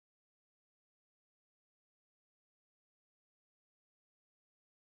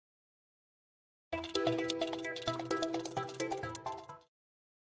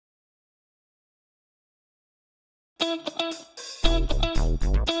Okay.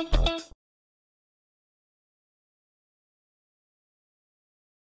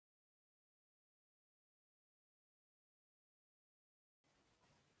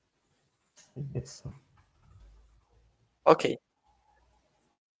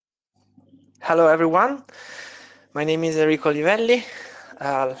 Hello, everyone. My name is Enrico Olivelli.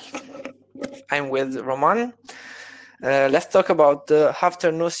 I'm with Romain. Let's talk about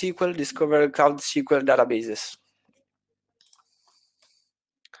after NoSQL discover CloudSQL databases.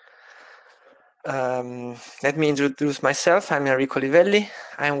 Let me introduce myself. I'm Enrico Olivelli.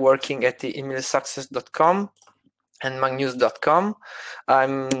 I'm working at the emailsuccess.com and magnews.com.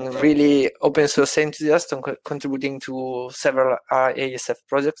 I'm really open source enthusiast and contributing to several ASF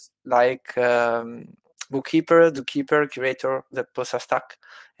projects like BookKeeper, Zookeeper, Curator, the Poster Stack,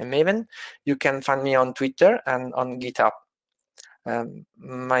 and Maven. You can find me on Twitter and on GitHub.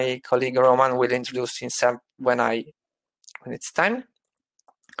 My colleague Roman will introduce himself when it's time.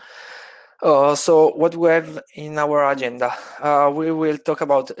 So what we have in our agenda, we will talk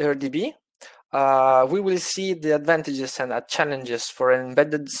about HerdDB. We will see the advantages and challenges for an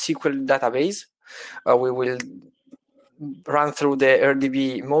embedded SQL database. We will run through the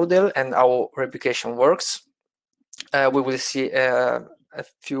HerdDB model and how replication works. We will see a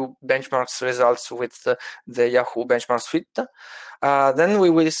few benchmarks results with the Yahoo benchmark suite. Then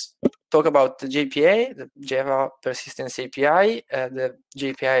we will talk about the JPA, the Java Persistence API, the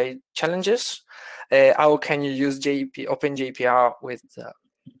JPA challenges. How can you use OpenJPR with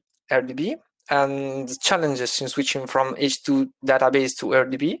HerdDB? And the challenges in switching from H2 database to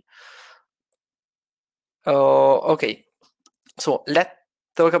HerdDB. Okay, so let's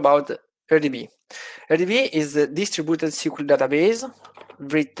talk about HerdDB. HerdDB is a distributed SQL database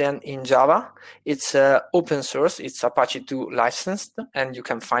written in Java. It's open source, it's Apache 2 licensed, and you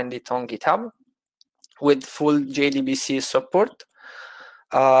can find it on GitHub with full JDBC support.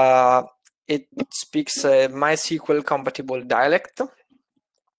 It speaks MySQL compatible dialect.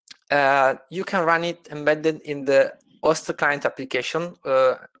 You can run it embedded in the host client application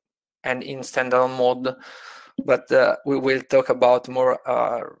and in standalone mode, but we will talk about more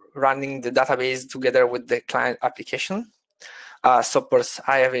running the database together with the client application. Supports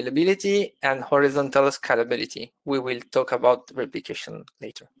high availability and horizontal scalability. We will talk about replication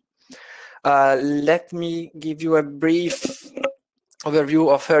later. Let me give you a brief overview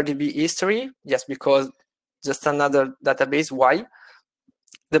of HerdDB history, just because just another database. Why?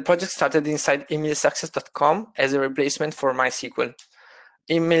 The project started inside emailsuccess.com as a replacement for MySQL.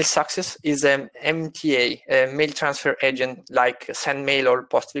 Emailsuccess is an MTA, a mail transfer agent like SendMail or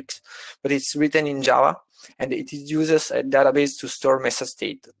Postfix, but it's written in Java, and it uses a database to store message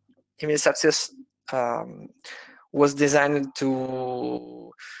state. Emailsuccess was designed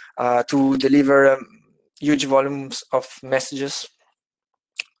to deliver huge volumes of messages,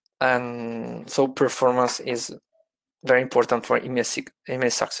 and so performance is very important for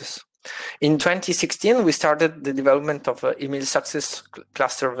emailsuccess. In 2016, we started the development of an emailsuccess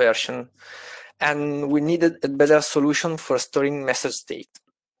cluster version, and we needed a better solution for storing message state.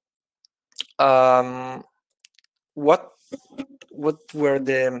 What were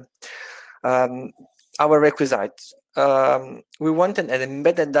the our requisites? We wanted an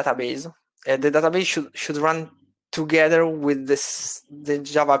embedded database. The database should run together with the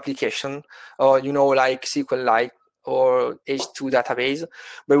Java application, or like SQLite or H2 database,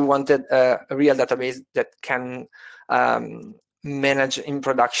 but we wanted a real database that can manage in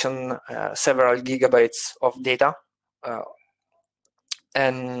production several gigabytes of data.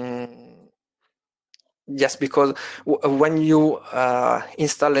 And just because when you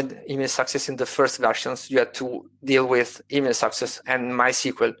installed emailsuccess in the first versions, you had to deal with emailsuccess and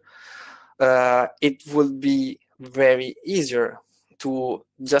MySQL. It would be very easier to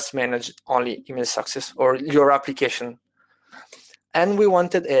just manage only emailsuccess or your application. And we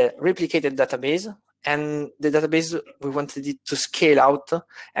wanted a replicated database, and the database, we wanted it to scale out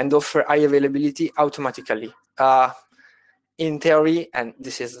and offer high availability automatically. In theory, and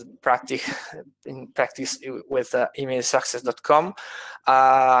this is in practice with emailsuccess.com,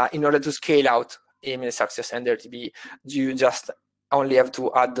 in order to scale out emailsuccess and HerdDB, you just only have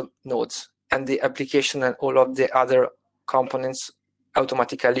to add the nodes, and the application and all of the other components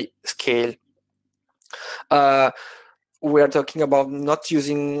automatically scale. We are talking about not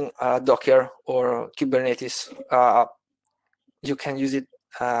using Docker or Kubernetes. You can use it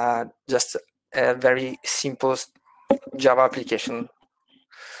just a very simple Java application.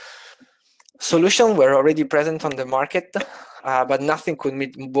 Solutions were already present on the market, but nothing could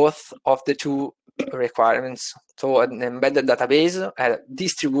meet both of the two requirements. So an embedded database, a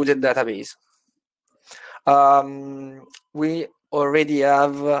distributed database. We already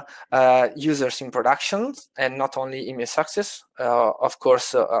have users in production, and not only email success. Of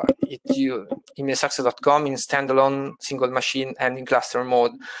course, emailsuccess.com in standalone single machine and in cluster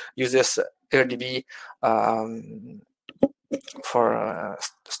mode uses HerdDB for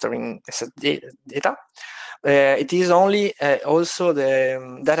storing data. It is only also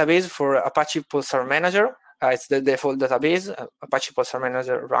the database for Apache Pulsar Manager. It's the default database. Apache Pulsar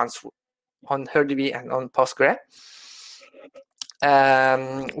Manager runs on HerdDB and on Postgre.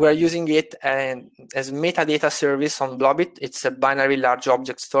 We're using it as metadata service on Blobit. It's a binary large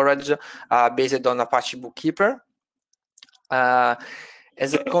object storage based on Apache BookKeeper.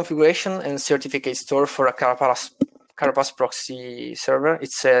 As a configuration and certificate store for a Carapace proxy server.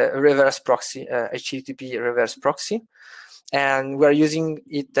 It's a reverse proxy, HTTP reverse proxy. And we're using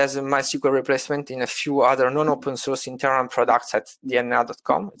it as a MySQL replacement in a few other non-open source internal products at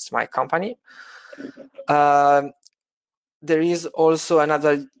dna.com. It's my company. There is also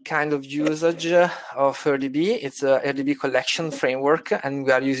another kind of usage of HerdDB. It's a HerdDB collection framework, and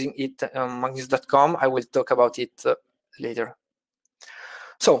we are using it on magnus.com. I will talk about it later.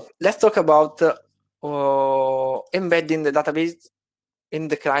 So let's talk about embedding the database in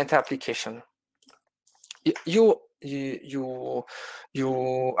the client application. You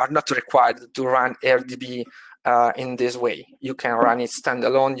are not required to run HerdDB in this way. You can run it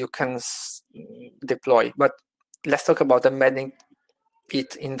standalone. You can deploy, but let's talk about embedding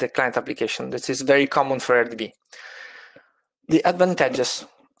it in the client application. This is very common for HerdDB. The advantages.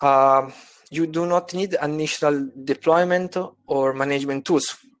 You do not need initial deployment or management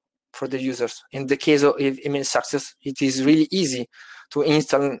tools for the users. In the case of email success, it is really easy to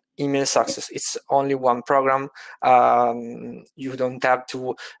install email success. It's only one program. You don't have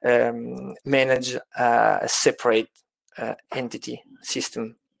to manage a separate entity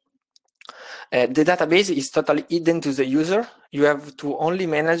system. The database is totally hidden to the user. You have to only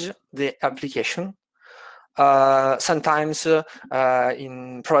manage the application. Sometimes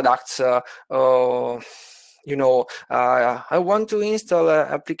in products, you know, I want to install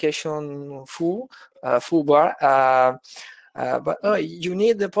application foobar, but you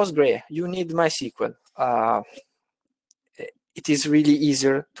need the Postgre, you need MySQL. It is really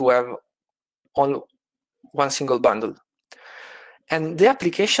easier to have on one single bundle. And the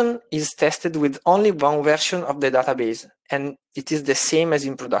application is tested with only one version of the database, and it is the same as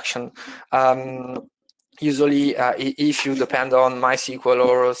in production. Usually, if you depend on MySQL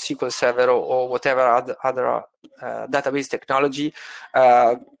or SQL Server or whatever other database technology,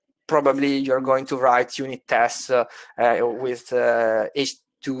 probably you're going to write unit tests with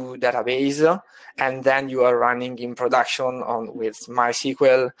H2 database, and then you are running in production with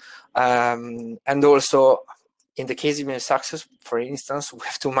MySQL, and also in the case of email success, for instance, we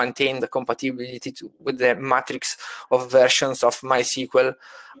have to maintain the compatibility with the matrix of versions of MySQL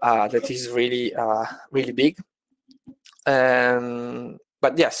that is really, really big.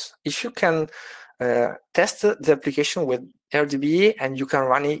 But yes, if you can test the application with HerdDB and you can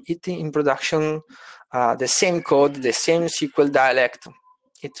run it in production, the same code, the same SQL dialect,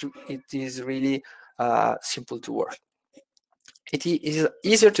 it is really simple to work. It is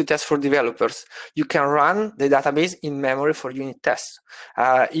easier to test for developers. You can run the database in memory for unit tests.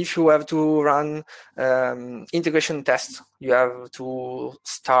 If you have to run integration tests, you have to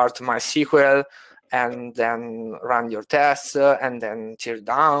start MySQL and then run your tests and then tear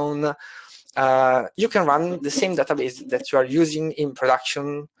down. You can run the same database that you are using in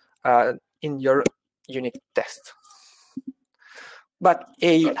production in your unit test. But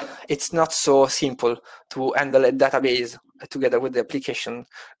it's not so simple to handle a database together with the application.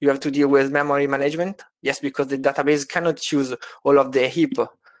 You have to deal with memory management. Yes, because the database cannot use all of the heap,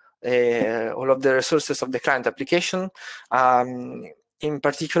 all of the resources of the client application. In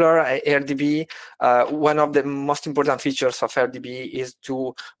particular, HerdDB, one of the most important features of HerdDB is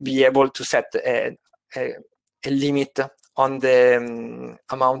to be able to set a limit on the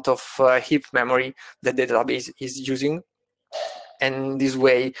amount of heap memory that the database is using. And this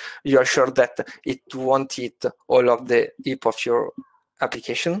way, you are sure that it won't eat all of the heap of your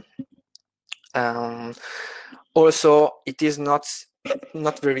application. Also, it is not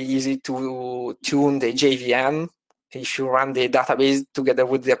very easy to tune the JVM. If you run the database together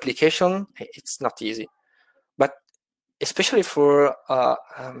with the application, it's not easy. But especially for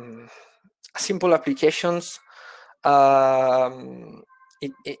simple applications,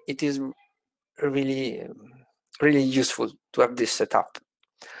 it is really useful to have this setup.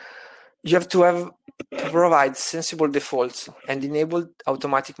 You have to provide sensible defaults and enable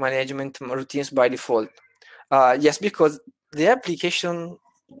automatic management routines by default. Yes, because the application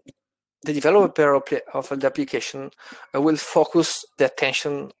the developer of the application will focus the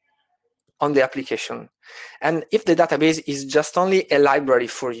attention on the application. And if the database is just only a library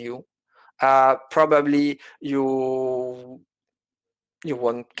for you, probably you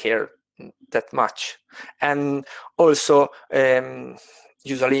won't care that much. And also,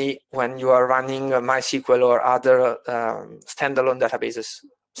 usually when you are running MySQL or other standalone databases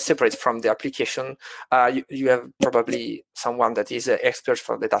separate from the application, you have probably someone that is an expert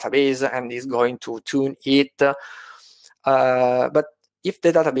for the database and is going to tune it. But if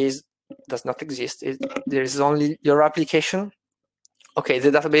the database does not exist, there is only your application, okay, the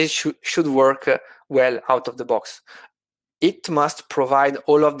database should work well out of the box. It must provide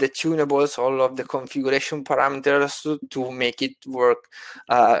all of the tunables, all of the configuration parameters to make it work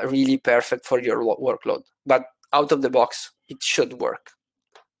really perfect for your workload. But out of the box, it should work.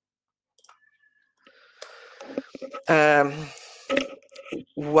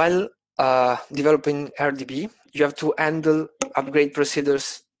 While developing HerdDB, you have to handle upgrade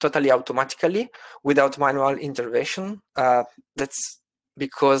procedures totally automatically without manual intervention. That's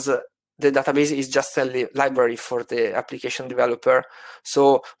because the database is just a library for the application developer.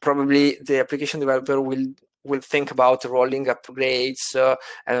 So probably the application developer will think about rolling upgrades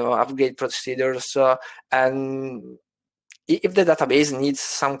and upgrade procedures. And if the database needs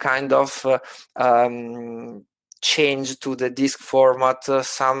some kind of change to the disk format,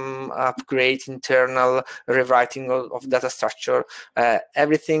 some upgrade, internal rewriting of data structure,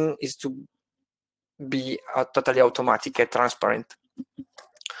 everything is to be totally automatic and transparent.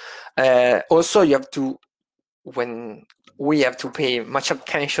 Also, you have to, we have to pay much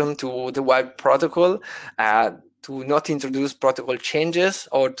attention to the web protocol, to not introduce protocol changes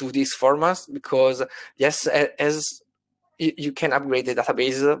or to these formats, because yes, as you can upgrade the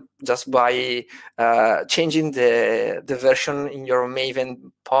database just by changing the version in your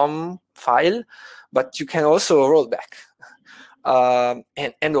Maven POM file, but you can also roll back.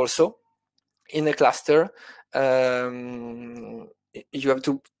 And also, in a cluster, you have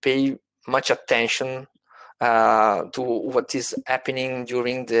to pay much attention to what is happening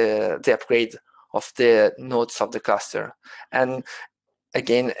during the upgrade of the nodes of the cluster. And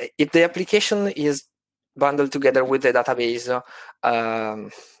again, if the application is bundled together with the database,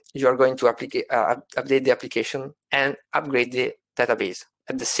 you are going to update the application and upgrade the database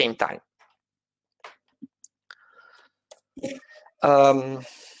at the same time.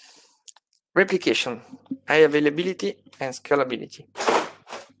 Replication, high availability, and scalability.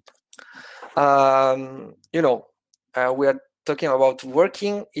 We are talking about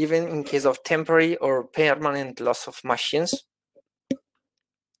working even in case of temporary or permanent loss of machines.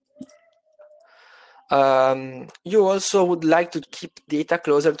 You also would like to keep data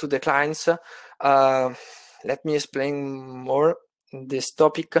closer to the clients. Let me explain more this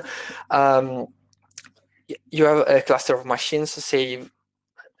topic. You have a cluster of machines, say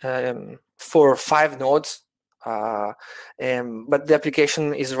 4 or 5 nodes, but the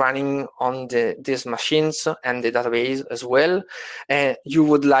application is running on these machines and the database as well. And you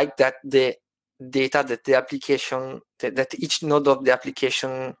would like that the data that the application, that each node of the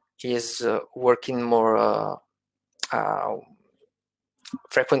application is working more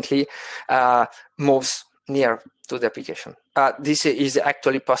frequently, moves near to the application. This is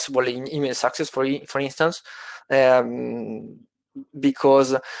actually possible in email success, for instance,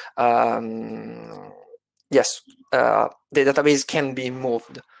 because yes, the database can be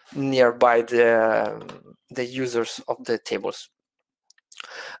moved nearby the users of the tables.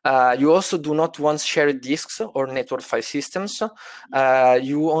 You also do not want shared disks or network file systems.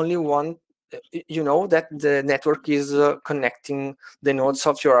 You only want, that the network is connecting the nodes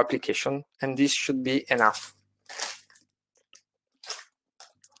of your application, and this should be enough.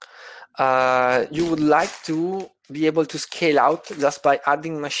 You would like to be able to scale out just by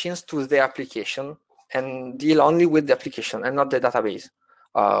adding machines to the application and deal only with the application and not the database.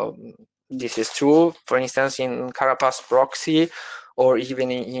 This is true, for instance, in Carapace proxy or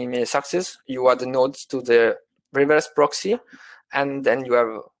even in email success. You add the nodes to the reverse proxy, and then you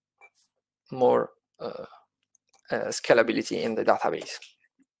have more scalability in the database.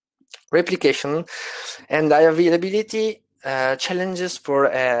 Replication and availability challenges for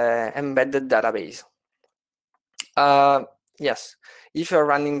embedded database. Yes, if you're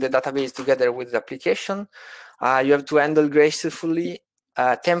running the database together with the application, you have to handle gracefully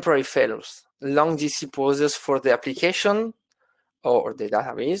temporary failures, long DC pauses for the application or the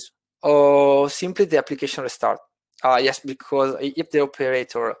database, or simply the application restart. Yes, because if the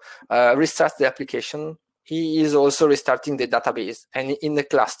operator restarts the application, he is also restarting the database. And in the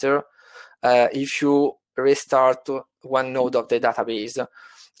cluster, if you restart one node of the database,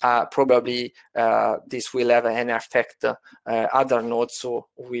 probably this will have an effect. Other nodes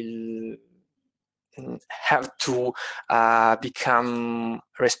will have to become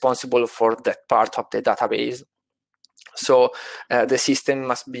responsible for that part of the database. So the system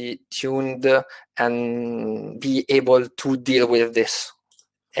must be tuned and be able to deal with this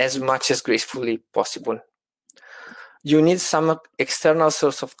as much as gracefully possible. You need some external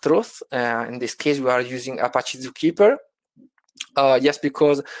source of truth. In this case, we are using Apache BookKeeper. Yes,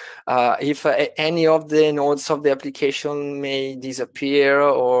 because if any of the nodes of the application may disappear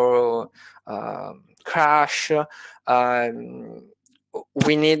or crash,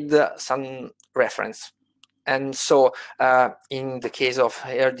 we need some reference. And so in the case of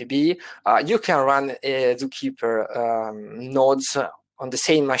HerdDB, you can run ZooKeeper nodes on the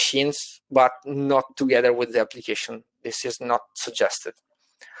same machines, but not together with the application. This is not suggested.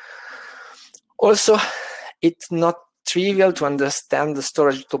 Also, it's not trivial to understand the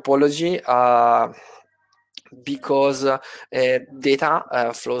storage topology because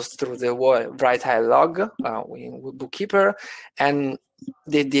data flows through the write-ahead log with BookKeeper, and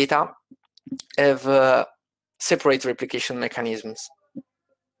the data have separate replication mechanisms,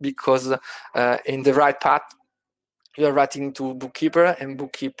 because in the write path you are writing to BookKeeper, and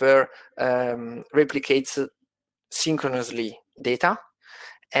BookKeeper replicates synchronously data,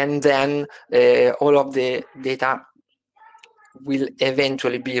 and then all of the data will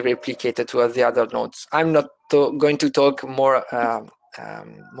eventually be replicated to the other nodes. I'm not going to talk more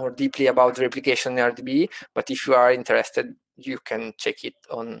deeply about replication in HerdDB, but if you are interested, you can check it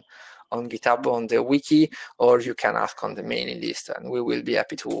on GitHub, on the wiki, or you can ask on the mailing list, and we will be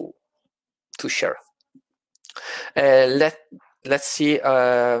happy to share. Let's see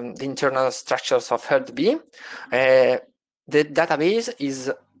the internal structures of HerdDB. The database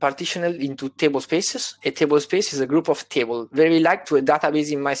is partitioned into table spaces. A table space is a group of tables, very like to a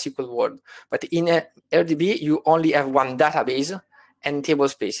database in MySQL world. But in HerdDB, you only have one database and table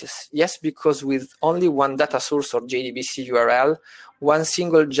spaces. Yes, because with only one data source or JDBC URL, one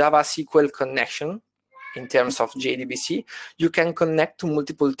single Java SQL connection, in terms of JDBC, you can connect to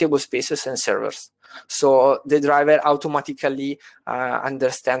multiple table spaces and servers. So the driver automatically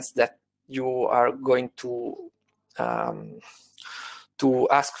understands that you are going to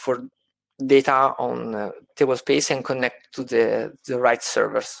ask for data on table space and connect to the right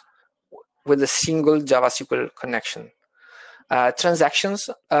servers with a single Java SQL connection. Transactions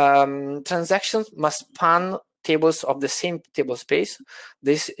must span tables of the same table space.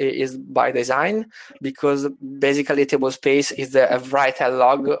 This is by design, because basically table space is a write-ahead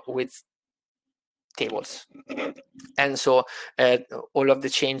log with tables, and so all of the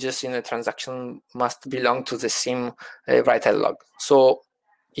changes in the transaction must belong to the same write-ahead log. So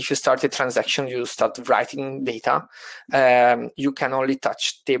if you start a transaction, you start writing data, you can only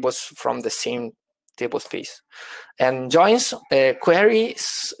touch tables from the same table space. And joins,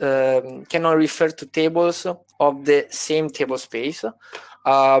 queries cannot refer to tables of the same table space.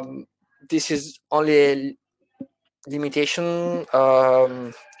 This is only a limitation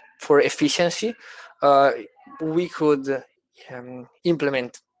for efficiency. We could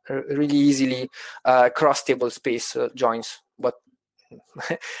implement really easily cross-table space joins, but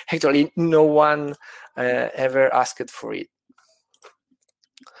actually no one ever asked for it.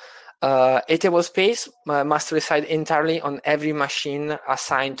 A table space must reside entirely on every machine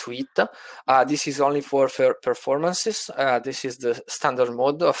assigned to it. This is only for performances. This is the standard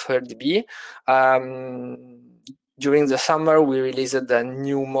mode of HerdDB. During the summer, we released a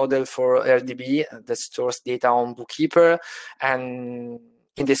new model for HerdDB that stores data on BookKeeper, and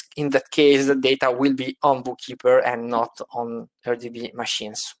in that case, the data will be on BookKeeper and not on HerdDB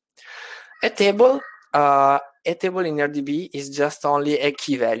machines. A table in HerdDB is just only a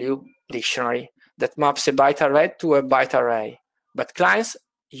key value dictionary that maps a byte array to a byte array, but clients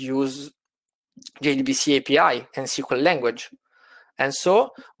use JDBC API and SQL language. And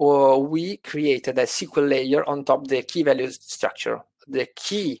so we created a SQL layer on top of the key value structure. The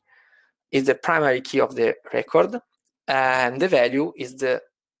key is the primary key of the record, and the value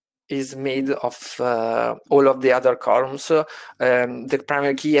is made of all of the other columns. The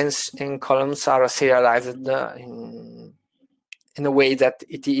primary key and columns are serialized in a way that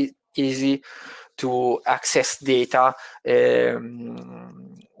it is easy to access data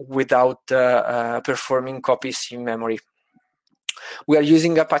without performing copies in memory. We are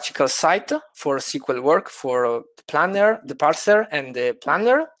using Apache Calcite for SQL work, for the planner, the parser, and the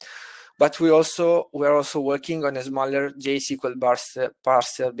planner. But we are also working on a smaller JSQL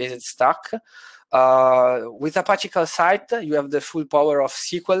parser-based stack. With Apache Calcite, you have the full power of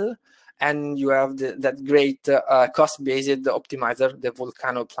SQL, and you have that great cost-based optimizer, the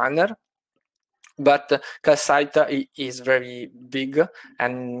Volcano Planner. But Calcite is very big,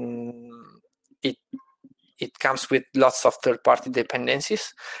 and it comes with lots of third-party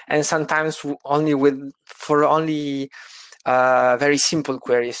dependencies, and sometimes for only very simple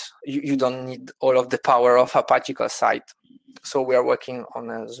queries, you don't need all of the power of Apache Calcite. So we are working on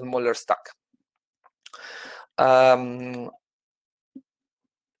a smaller stack.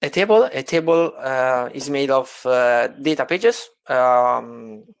 A table is made of data pages.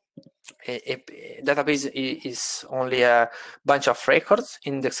 A database is only a bunch of records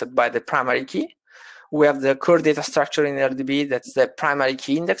indexed by the primary key. We have the core data structure in HerdDB. That's the primary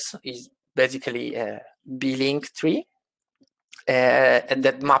key index, is basically a B-link tree, and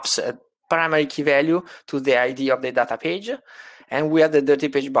that maps a primary key value to the ID of the data page. And we have the dirty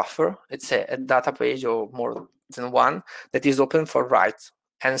page buffer. It's a data page, or more than one, that is open for write.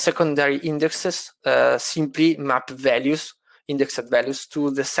 And secondary indexes simply map values, indexed values,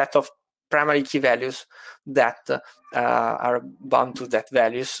 to the set of primary key values that are bound to that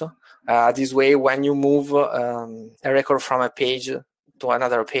values. This way, when you move a record from a page to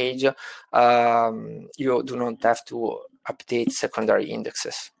another page, you do not have to update secondary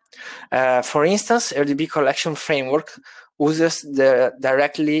indexes. For instance, HerdDB collection framework uses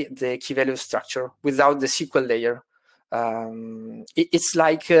directly the key value structure without the SQL layer. It's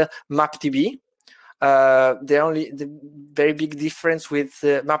like MapDB. The very big difference with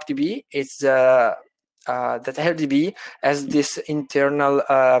MapDB is that HerdDB has this internal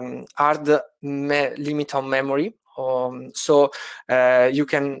hard limit on memory. So you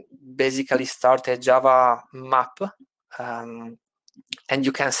can basically start a Java map, and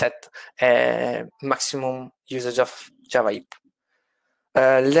you can set a maximum usage of Java heap.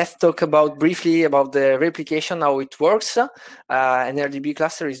 Let's talk briefly about the replication, how it works. An HerdDB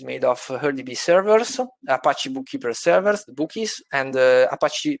cluster is made of HerdDB servers, Apache BookKeeper servers, the bookies, and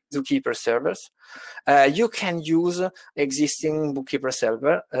Apache Zookeeper servers. You can use existing BookKeeper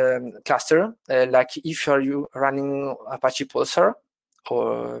server cluster, like if you're running Apache Pulsar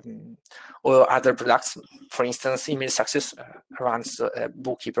or other products. For instance, Email Success runs a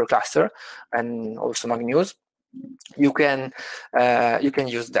BookKeeper cluster, and also Magnews. You can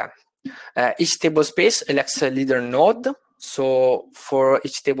use them. Each table space elects a leader node. So for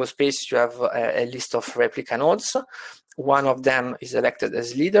each table space, you have a list of replica nodes. One of them is elected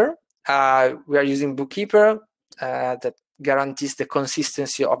as leader. We are using BookKeeper that guarantees the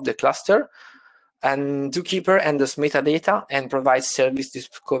consistency of the cluster, and Zookeeper handles metadata and provides service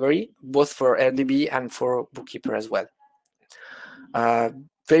discovery both for HerdDB and for BookKeeper as well.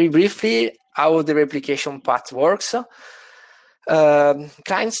 Very briefly, how the replication path works.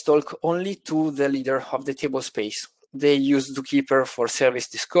 Clients talk only to the leader of the table space. They use Zookeeper for service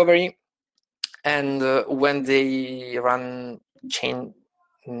discovery, and when they run chain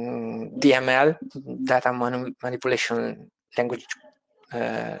DML, data manipulation language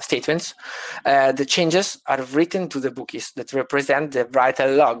statements, the changes are written to the bookies that represent the write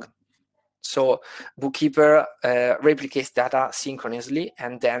and log. So BookKeeper replicates data synchronously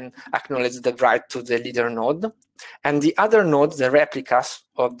and then acknowledges the write to the leader node. And the other nodes, the replicas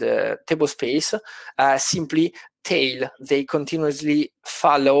of the table space, simply tail. They continuously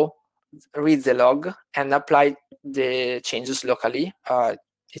follow, read the log, and apply the changes locally.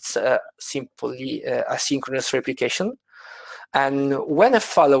 It's simply asynchronous replication. And when a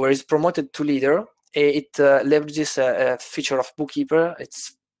follower is promoted to leader, it leverages a feature of BookKeeper.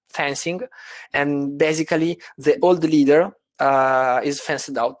 It's fencing, and basically the old leader is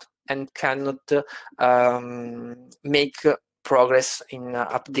fenced out and cannot make progress in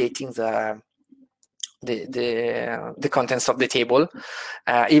updating the contents of the table,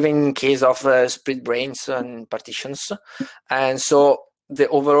 even in case of split brains and partitions. And so the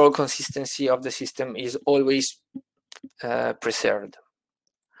overall consistency of the system is always preserved.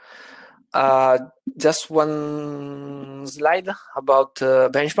 Just one slide about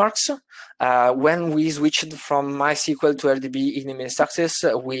benchmarks. When we switched from MySQL to HerdDB in Email Success,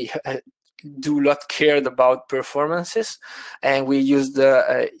 we do not care about performances, and we used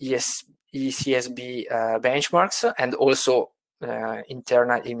the ECSB benchmarks and also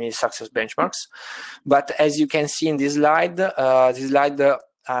internal Email Success benchmarks. But as you can see in this slide,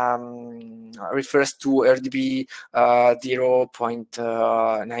 refers to HerdDB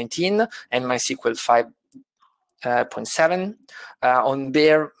 0.19 and MySQL 5.7 on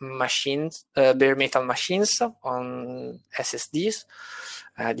bare metal machines on SSDs,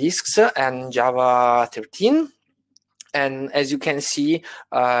 disks, and Java 13. And as you can see,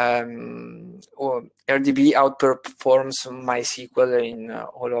 HerdDB outperforms MySQL in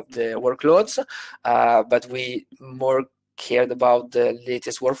all of the workloads, but we more cared about the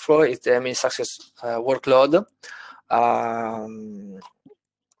latest workflow. It's the ML-Success workload.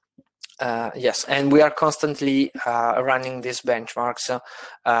 Yes, and we are constantly running these benchmarks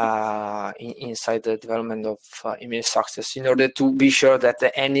inside the development of ML-Success in order to be sure that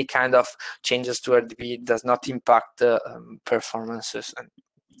any kind of changes to HerdDB does not impact performances.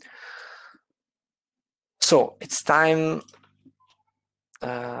 So it's time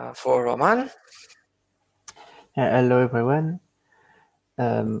for Romain. Hello, everyone.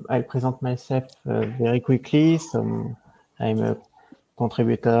 I'll present myself very quickly. So I'm a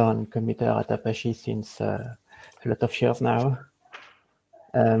contributor and committer at Apache since a lot of years now.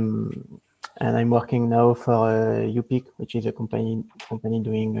 And I'm working now for UPIC, which is a company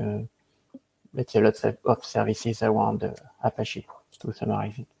doing, let's say, lots of services around Apache, to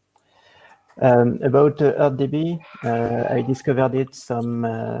summarize it. About HerdDB, I discovered it some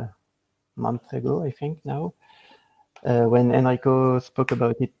months ago, I think now, when Enrico spoke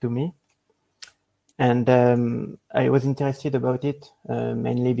about it to me. And I was interested about it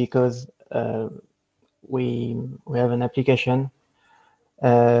mainly because we have an application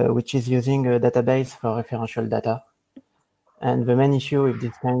which is using a database for referential data. And the main issue with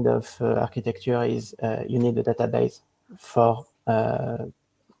this kind of architecture is you need a database for a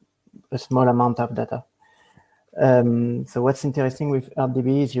small amount of data. So what's interesting with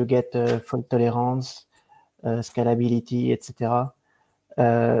HerdDB is you get fault tolerance, scalability, etc.,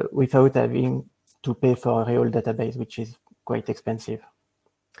 without having to pay for a real database, which is quite expensive.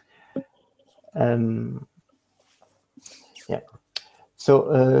 Yeah.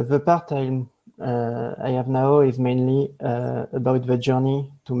 So the part I have now is mainly about the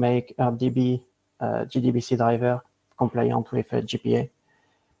journey to make HerdDB JDBC driver compliant with GPA,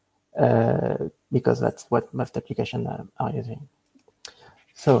 because that's what most applications are using.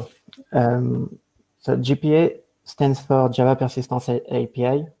 So, so GPA stands for Java Persistence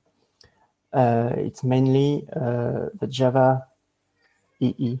API. It's mainly the Java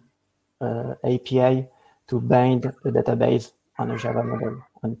EE API to bind a database on a Java model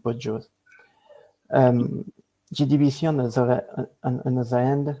on PostGIS. JDBC on the other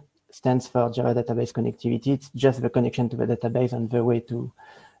end stands for Java Database Connectivity. It's just the connection to the database and the way to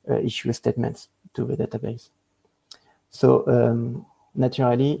issue statements to the database. So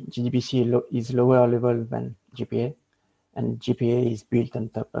naturally, JDBC is lower level than GPA, and GPA is built on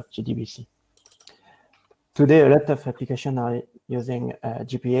top of JDBC. Today, a lot of applications are using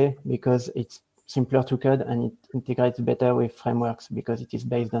GPA because it's simpler to code and it integrates better with frameworks because it is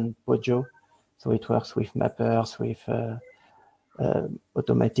based on PostGIS. So it works with mappers, with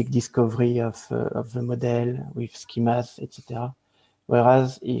automatic discovery of the model, with schemas, etc.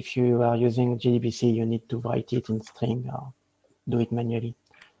 Whereas if you are using JDBC, you need to write it in string or do it manually.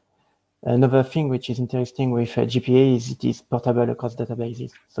 Another thing which is interesting with GPA is it is portable across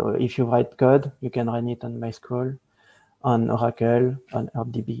databases. So if you write code, you can run it on MySQL, on Oracle, on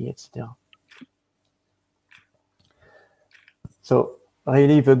HerdDB, etc. So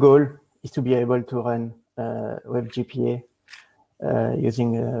really the goal is to be able to run web GPA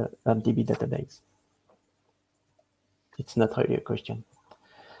using a HerdDB database. It's not really a question.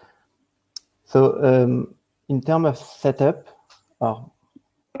 So in terms of setup, or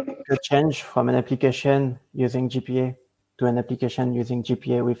a change from an application using GPA to an application using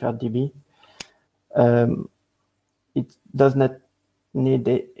GPA with HerdDB, it does not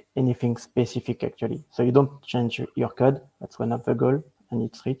need anything specific actually. So you don't change your code, that's one of the goals, and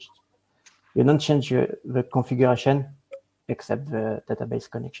it's reached. You don't change the configuration except the database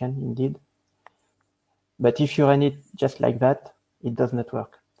connection indeed. But if you run it just like that, it does not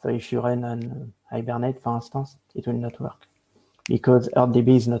work. So if you run on Hibernate, for instance, it will not work because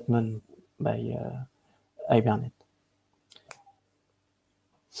HerdDB is not known by Hibernate.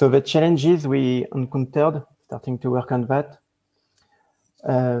 So the challenges we encountered starting to work on that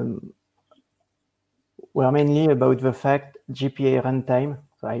were mainly about the fact GPA runtime,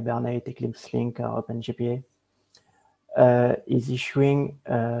 so Hibernate, Eclipse Link, or OpenGPA, is issuing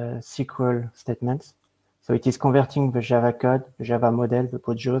SQL statements. So it is converting the Java code, the Java model, the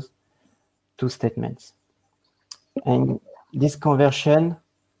PostGIS, to statements. And this conversion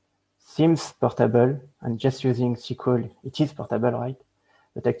seems portable, and just using SQL, it is portable, right?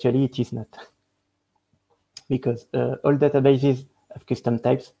 But actually it is not. Because all databases have custom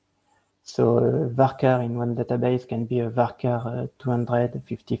types. So varchar in one database can be a varchar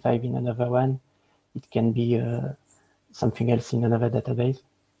 255 in another one. It can be something else in another database.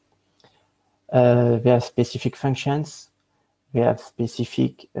 They have specific functions. They have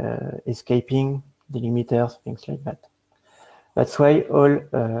specific escaping, delimiters, things like that. That's why all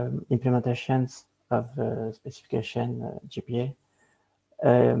implementations of specification GPA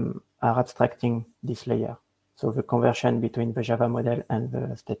are abstracting this layer. So the conversion between the Java model and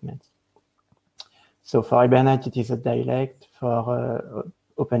the statements. So for Hibernate, it is a dialect. For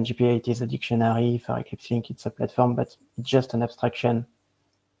OpenGPA, it is a dictionary. For Eclipse Link, it's a platform, but it's just an abstraction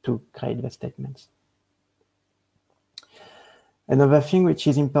to create the statements. Another thing which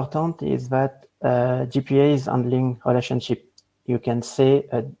is important is that GPA is handling relationship. You can say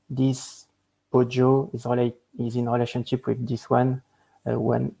this Pojo is in relationship with this one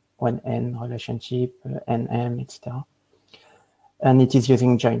N relationship, NM, etc. And it is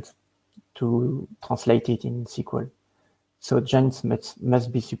using joins to translate it in SQL. So joins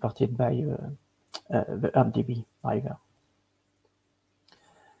must be supported by the HerdDB driver.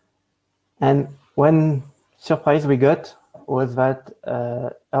 And one surprise we got was that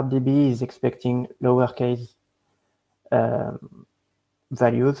HerdDB is expecting lowercase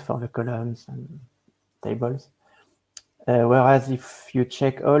values for the columns and tables. Whereas if you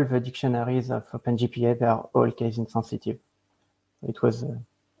check all the dictionaries of OpenGPA, they are all case insensitive. It was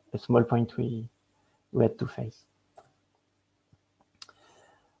a small point we had to face.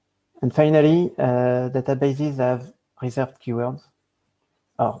 And finally, databases have reserved keywords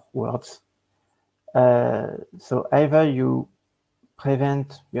or words. So either you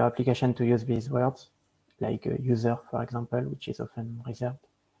prevent your application to use these words, like a user, for example, which is often reserved,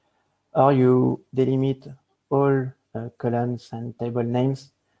 or you delimit all columns and table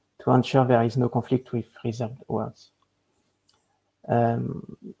names to ensure there is no conflict with reserved words.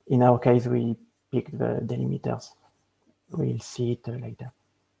 In our case, we picked the delimiters. We'll see it later.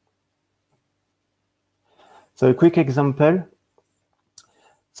 So a quick example.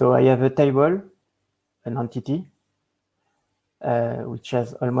 So I have a table, an entity, which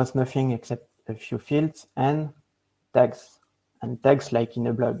has almost nothing except a few fields and tags like in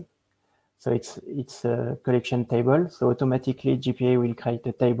a blog. So it's a collection table. So automatically GPA will create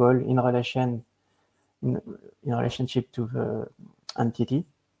a table in relationship to the entity.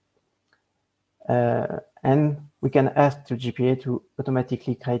 And we can ask to GPA to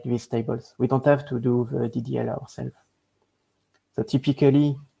automatically create these tables. We don't have to do the DDL ourselves. So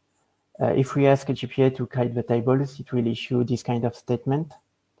typically, if we ask a GPA to create the tables, it will issue this kind of statement.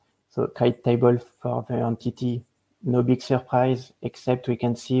 So create table for the entity, no big surprise, except we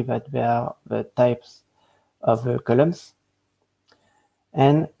can see that there are the types of the columns.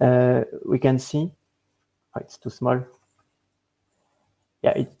 And we can see, oh, it's too small.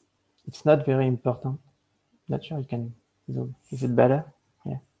 Yeah, it's not very important. Not sure I can zoom. Is it better?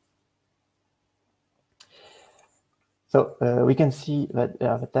 Yeah. So we can see that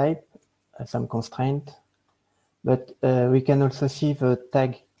there are the type, some constraint, but we can also see the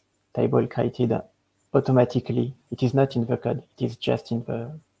tag table created automatically. It is not in the code. It is just in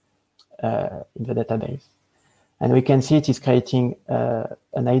the database. And we can see it is creating an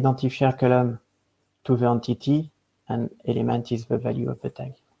identifier column to the entity, and element is the value of the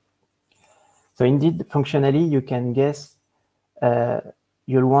tag. So indeed, functionally, you can guess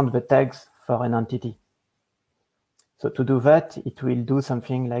you'll want the tags for an entity. So to do that, it will do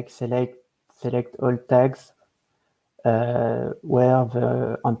something like select all tags where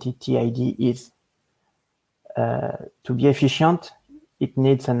the entity ID is. To be efficient, it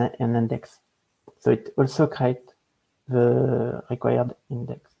needs an index. So it also creates the required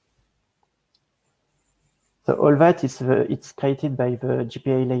index. So all that is it's created by the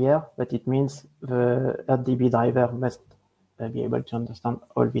GPA layer, but it means the HerdDB driver must be able to understand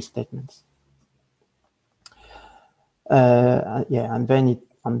all these statements. Yeah, and then it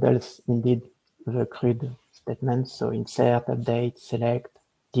handles indeed the CRUD statements. So insert, update, select,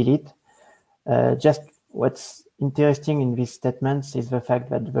 delete. Just what's interesting in these statements is the fact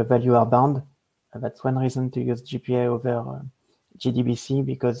that the values are bound. That's one reason to use GPA over JDBC,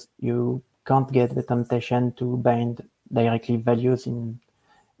 because you can't get the temptation to bind directly values in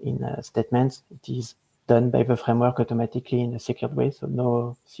statements. It is done by the framework automatically in a secured way, so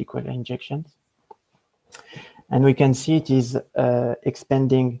no SQL injections. And we can see it is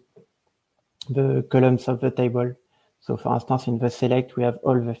expanding the columns of the table. So for instance, in the select, we have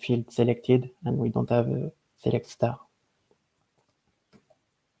all the fields selected, and we don't have a select star.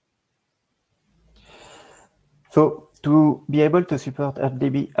 So to be able to support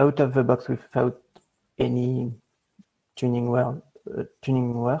HerdDB out of the box without any tuning work,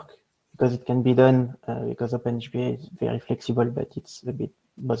 because it can be done because OpenGPA is very flexible, but it's a bit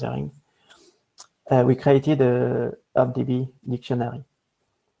bothering. We created a HerdDB dictionary.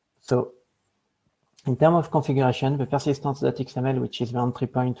 So In terms of configuration, the persistence.xml, which is the entry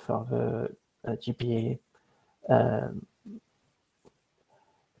point for the GPA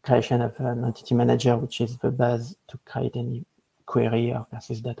creation of an entity manager, which is the base to create any query or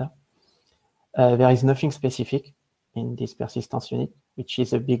persist data. There is nothing specific in this persistence unit, which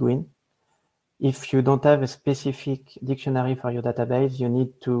is a big win. If you don't have a specific dictionary for your database, you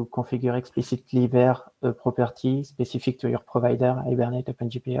need to configure explicitly there a property specific to your provider, Hibernate,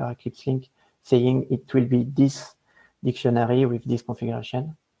 OpenGPA, or Eclipse Link, saying it will be this dictionary with this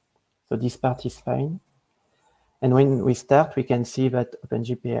configuration. So this part is fine. And when we start, we can see that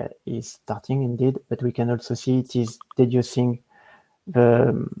OpenGPA is starting indeed, but we can also see it is deducing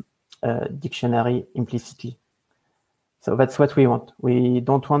the dictionary implicitly. So that's what we want. We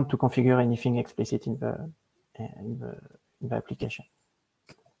don't want to configure anything explicit in the application.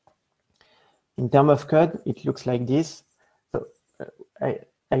 In terms of code, it looks like this. So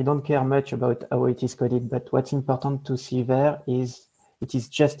I don't care much about how it is coded, but what's important to see there is it is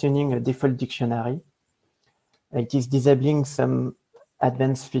just tuning a default dictionary. It is disabling some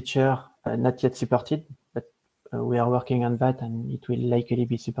advanced feature not yet supported, but we are working on that, and it will likely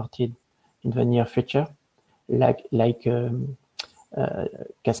be supported in the near future, like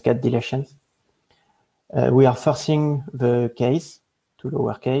cascade deletions. We are forcing the case to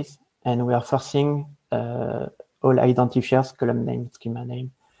lowercase, and we are forcing all identifiers, column name, schema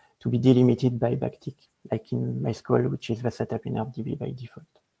name, to be delimited by backtick, like in MySQL, which is the setup in HerdDB by default.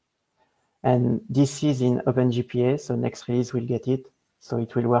 And this is in OpenGPA, so next release will get it. So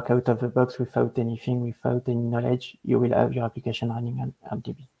it will work out of the box without anything, without any knowledge. You will have your application running on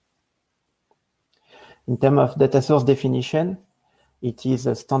HerdDB. In terms of data source definition, it is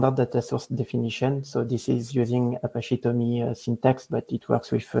a standard data source definition. So this is using Apache Tommy syntax, but it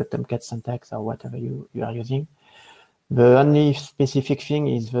works with Tomcat syntax or whatever you are using. The only specific thing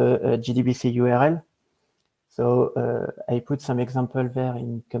is the JDBC URL. So I put some example there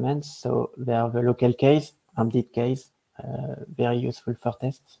in comments. So there are the local case, embedded case, very useful for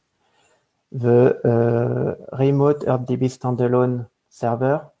tests. The remote HerdDB standalone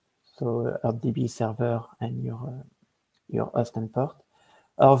server, so HerdDB server and your host and port,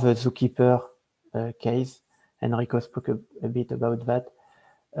 or the Zookeeper case. Enrico spoke a bit about that.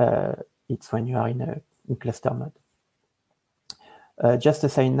 It's when you are in cluster mode. Just a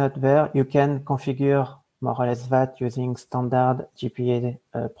side note there, you can configure more or less that using standard GPA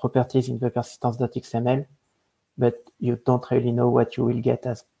properties in the persistence.xml, but you don't really know what you will get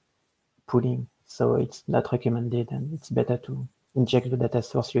as pooling. So it's not recommended, and it's better to inject the data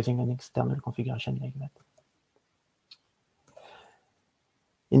source using an external configuration like that.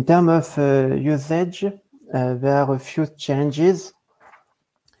 In terms of usage, there are a few challenges.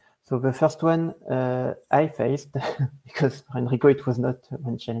 So the first one I faced, because for Enrico it was not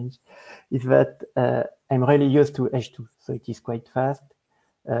one challenge, is that I'm really used to H2. So it is quite fast.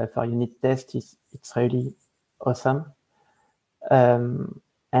 For unit test, it's really awesome. And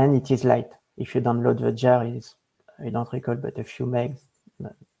it is light. If you download the jar, I don't recall, but a few megs.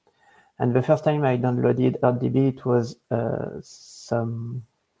 And the first time I downloaded HerdDB, it was some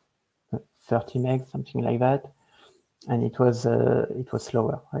 30 megs, something like that. And it was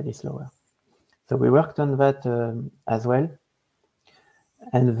slower, really slower. So we worked on that as well.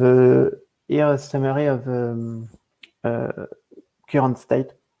 And here a summary of current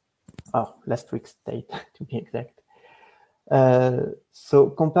state, or last week's state to be exact. So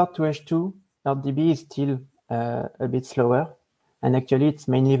compared to H2, HerdDB is still a bit slower. And actually, it's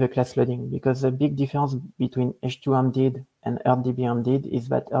mainly the class loading, because the big difference between H2 embedded and HerdDB embedded is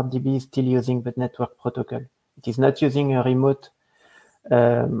that HerdDB is still using the network protocol. It is not using a remote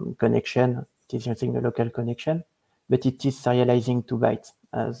connection. It is using a local connection, but it is serializing 2 bytes,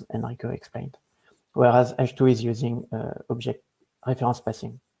 as Enrico explained. Whereas H2 is using object reference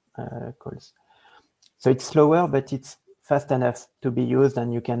passing calls. So it's slower, but it's fast enough to be used,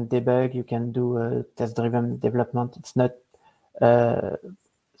 and you can debug, you can do test-driven development. It's not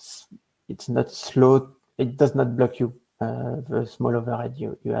slow. It does not block you the small overhead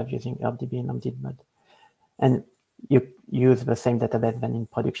you have using HerdDB in embedded mode. And you use the same database than in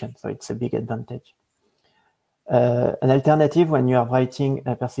production, so it's a big advantage. An alternative when you are writing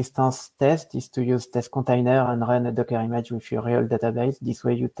a persistence test is to use test container and run a Docker image with your real database. This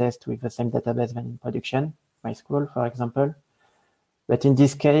way you test with the same database than in production, MySQL, for example. But in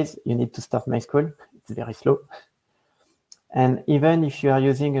this case, you need to start MySQL. It's very slow. And even if you are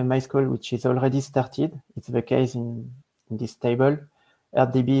using a MySQL which is already started, it's the case in this table,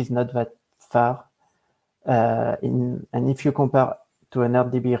 HerdDB is not that far. And if you compare to an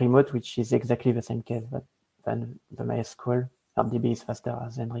HerdDB remote, which is exactly the same case than the MySQL, HerdDB is faster,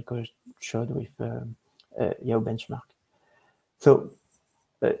 as Enrico showed with Yahoo benchmark. So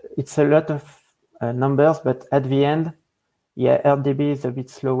it's a lot of numbers, but at the end, yeah, HerdDB is a bit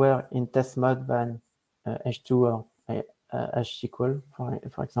slower in test mode than H2 or HSQL,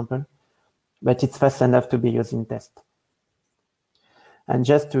 for example, but it's fast enough to be used in test. And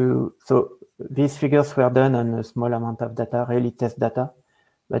so these figures were done on a small amount of data, really test data,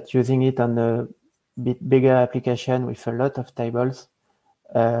 but using it on a bit bigger application with a lot of tables,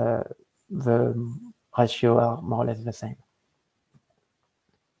 the ratio are more or less the same.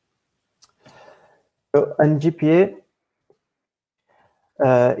 So on GPA,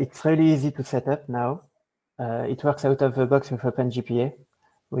 it's really easy to set up now. It works out of the box with OpenGPA.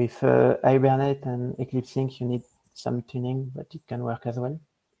 With Hibernate and Eclipse Sync, you need some tuning, but it can work as well.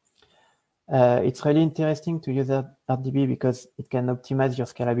 It's really interesting to use HerdDB because it can optimize your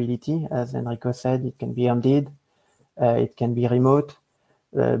scalability. As Enrico said, it can be embedded, it can be remote,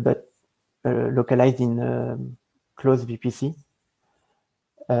 but localized in closed VPC.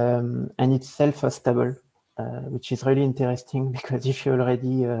 And it's self-hostable, which is really interesting because if you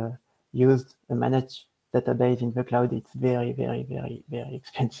already used a managed database in the cloud, it's very, very, very, very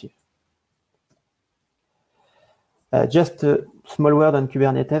expensive. Just a small word on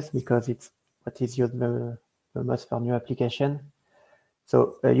Kubernetes because it's what is used the most for new application.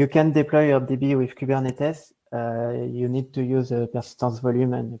 So you can deploy HerdDB with Kubernetes. You need to use a persistence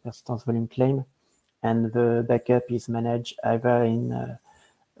volume and a persistence volume claim, and the backup is managed either in a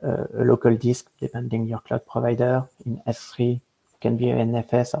local disk, depending your cloud provider, in S3, can be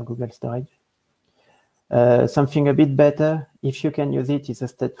NFS or Google Storage. Something a bit better, if you can use it, is a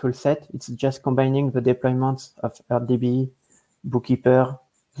stateful set. It's just combining the deployments of HerdDB, BookKeeper,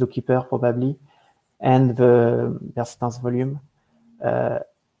 Zookeeper probably, and the persistence volume. There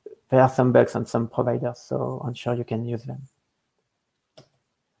are some bugs on some providers, so I'm sure you can use them.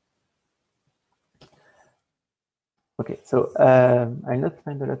 Okay, so I'll not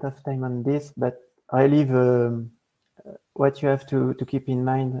spend a lot of time on this, but really what you have to keep in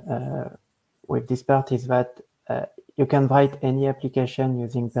mind with this part is that you can write any application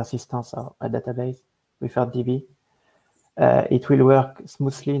using persistence or a database with HerdDB. It will work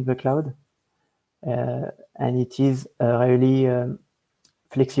smoothly in the cloud, and it is really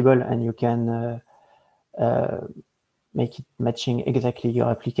flexible, and you can make it matching exactly your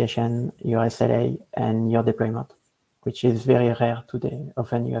application, your SLA, and your deployment, which is very rare today.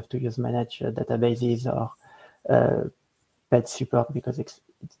 Often you have to use managed databases or paid support because it's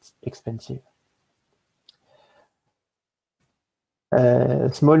expensive.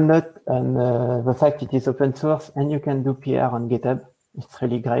 Small note on the fact it is open source and you can do PR on GitHub. It's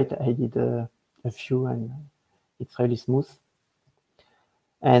really great. I did a few and it's really smooth.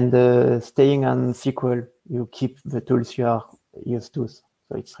 And staying on SQL, you keep the tools you are used to. So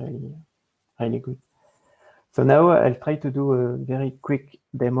it's really, really good. So now I'll try to do a very quick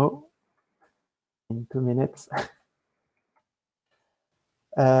demo in 2 minutes.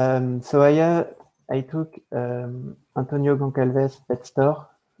 So I took Antonio Goncalves Pet Store.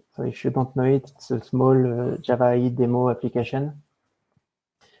 So if you don't know it, it's a small Java EE demo application.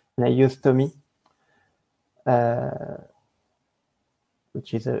 And I use Tommy,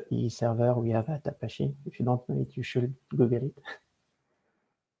 which is a EE server we have at Apache. If you don't know it, you should Google it.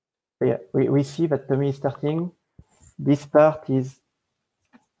 So yeah, we see that Tommy is starting. This part is,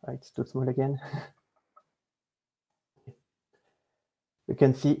 it's too small again. You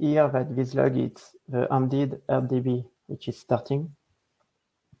can see here that this log is the embedded HerdDB, which is starting.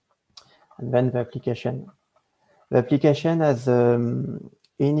 And then the application. The application has init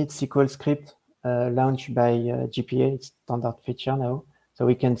SQL script launched by GPA. It's standard feature now. So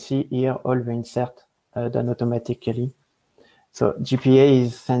we can see here all the insert done automatically. So GPA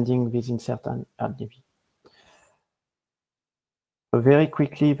is sending this insert on HerdDB. So very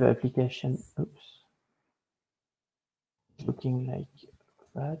quickly, the application, oops, looking like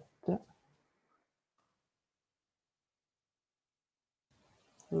that.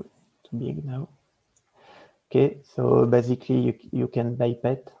 Oh, too big now. Okay, so basically you can buy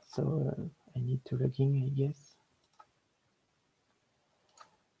pet. So I need to log in, I guess.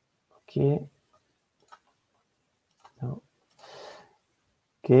 Okay. No.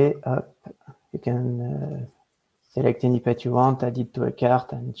 Okay, up. You can select any pet you want, add it to a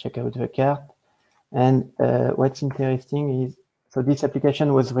cart, and check out the cart. And what's interesting is, so this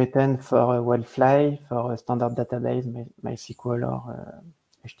application was written for a Wildfly, for a standard database, MySQL or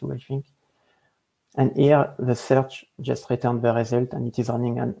H2, I think. And here, the search just returned the result, and it is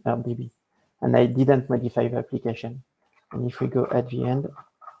running on HerdDB. And I didn't modify the application. And if we go at the end,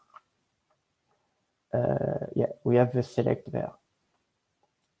 yeah, we have the select there,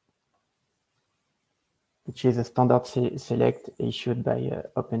 which is a standard select issued by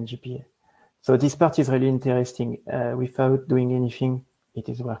OpenGPA. So this part is really interesting. Without doing anything, it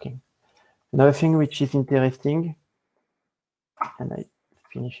is working. Another thing which is interesting, and I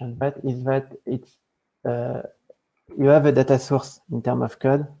finish on that, is that it's you have a data source in terms of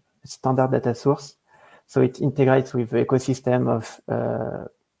code, a standard data source. So it integrates with the ecosystem of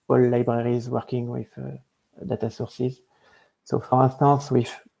all libraries working with data sources. So for instance,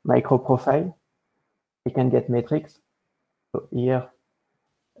 with Microprofile, we can get metrics. So here,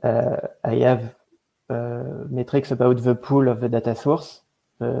 I have metrics about the pool of the data source,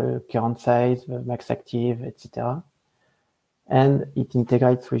 the current size, the max active, etc. And it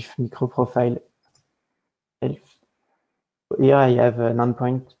integrates with Microprofile. Here I have an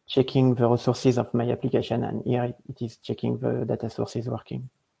endpoint checking the resources of my application, and here it is checking the data sources working.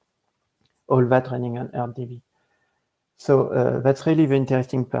 All that running on HerdDB. So that's really the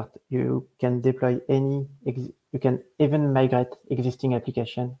interesting part. You can deploy you can even migrate existing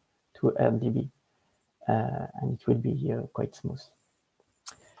application to HerdDB, and it will be quite smooth.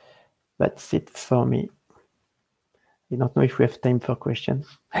 That's it for me. I don't know if we have time for questions.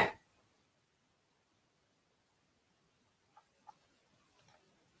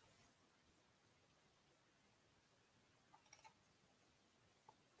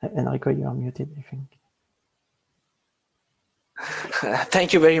 Enrico, you are muted, I think.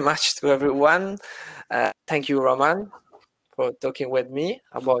 Thank you very much to everyone. Thank you, Romain, for talking with me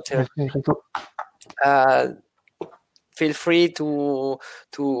about it. Feel free to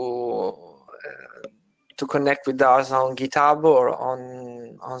connect with us on GitHub or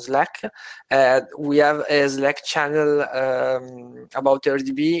on Slack. We have a Slack channel about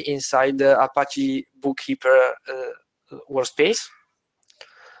HerdDB inside the Apache BookKeeper workspace.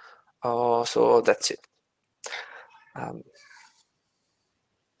 So that's it.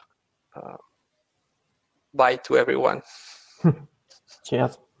 Bye to everyone.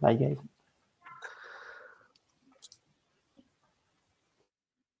 Cheers. Bye, guys.